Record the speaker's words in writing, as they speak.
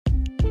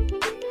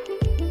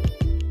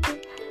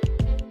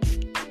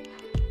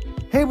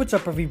Hey, what's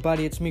up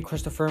everybody? It's me,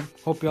 Christopher.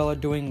 Hope you all are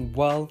doing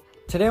well.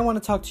 Today I want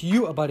to talk to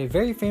you about a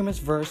very famous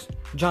verse,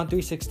 John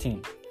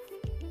 3:16,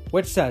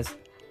 which says,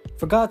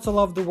 "For God so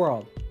loved the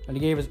world, that he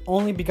gave his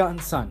only begotten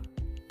Son,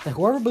 that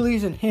whoever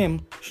believes in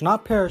him shall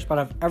not perish but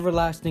have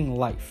everlasting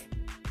life."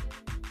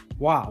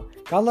 Wow,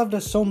 God loved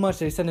us so much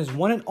that he sent his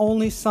one and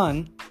only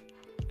Son,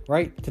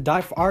 right, to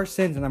die for our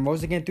sins and then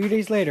rose again 3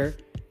 days later,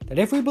 that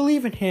if we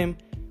believe in him,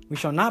 we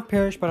shall not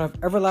perish but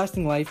have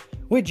everlasting life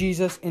with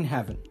Jesus in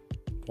heaven.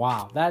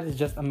 Wow, that is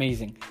just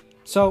amazing.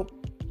 So,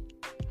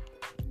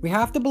 we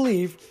have to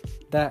believe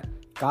that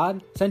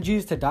God sent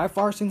Jesus to die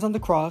for our sins on the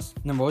cross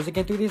and then rose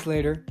again 3 days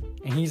later,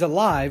 and he's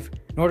alive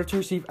in order to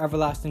receive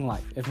everlasting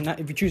life. If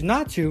you choose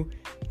not to,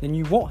 then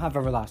you won't have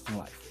everlasting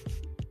life.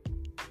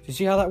 So you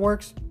see how that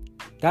works?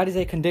 That is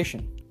a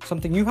condition.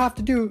 Something you have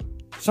to do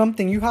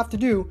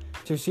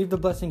to receive the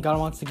blessing God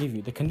wants to give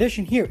you. The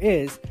condition here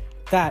is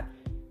that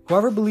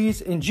whoever believes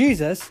in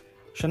Jesus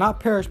shall not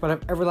perish but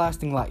have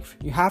everlasting life.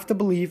 You have to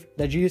believe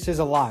that Jesus is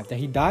alive, that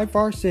he died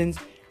for our sins,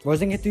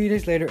 rose again 3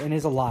 days later, and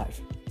is alive.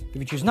 If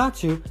you choose not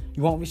to,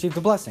 you won't receive the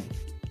blessing.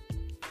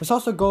 This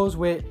also goes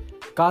with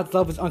God's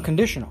love is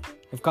unconditional.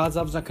 If God's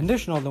love is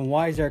unconditional, then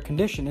why is there a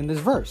condition in this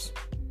verse?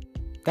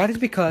 That is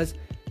because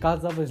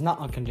God's love is not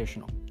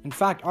unconditional. In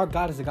fact, our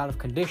God is a God of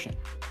condition.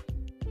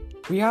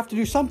 We have to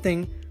do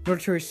something in order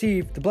to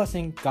receive the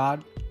blessing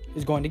God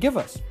is going to give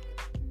us.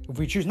 If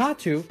we choose not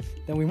to,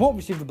 then we won't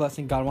receive the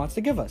blessing God wants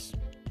to give us.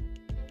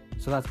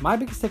 So that's my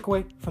biggest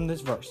takeaway from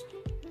this verse.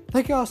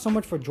 Thank you all so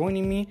much for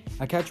joining me.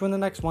 I'll catch you in the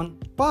next one.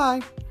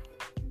 Bye!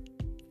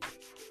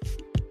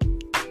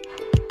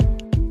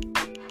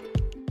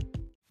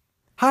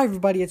 Hi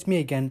everybody, it's me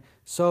again.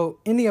 So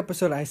in the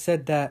episode I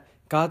said that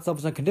God's love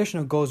is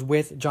unconditional goes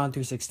with John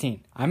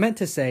 3:16. I meant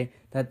to say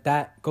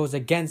that goes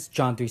against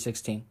John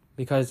 3:16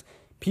 because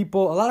a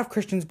lot of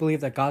Christians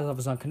believe that God's love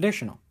is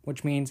unconditional,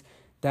 which means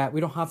that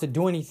we don't have to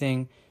do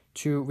anything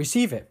to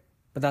receive it.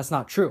 But that's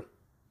not true.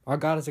 Our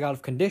God is a God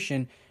of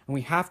condition, and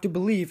we have to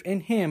believe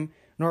in him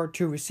in order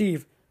to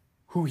receive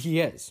who he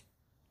is,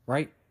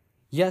 right?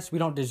 Yes, we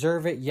don't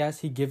deserve it.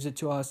 Yes, he gives it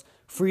to us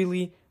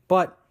freely,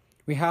 but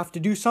we have to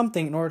do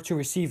something in order to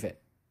receive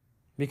it.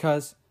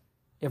 Because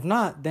if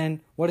not,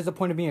 then what is the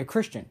point of being a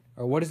Christian?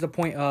 Or what is the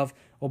point of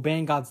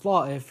obeying God's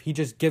law if he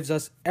just gives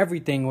us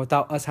everything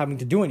without us having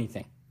to do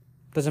anything?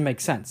 Doesn't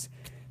make sense.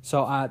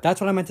 So that's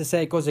what I meant to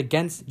say. It goes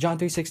against John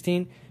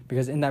 3:16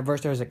 because in that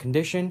verse there is a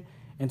condition.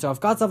 And so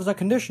if God's love is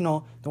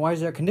unconditional, then why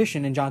is there a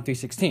condition in John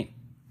 3:16?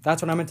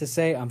 That's what I meant to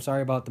say. I'm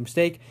sorry about the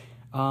mistake.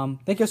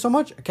 Thank you so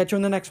much. I'll catch you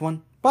in the next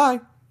one.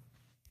 Bye.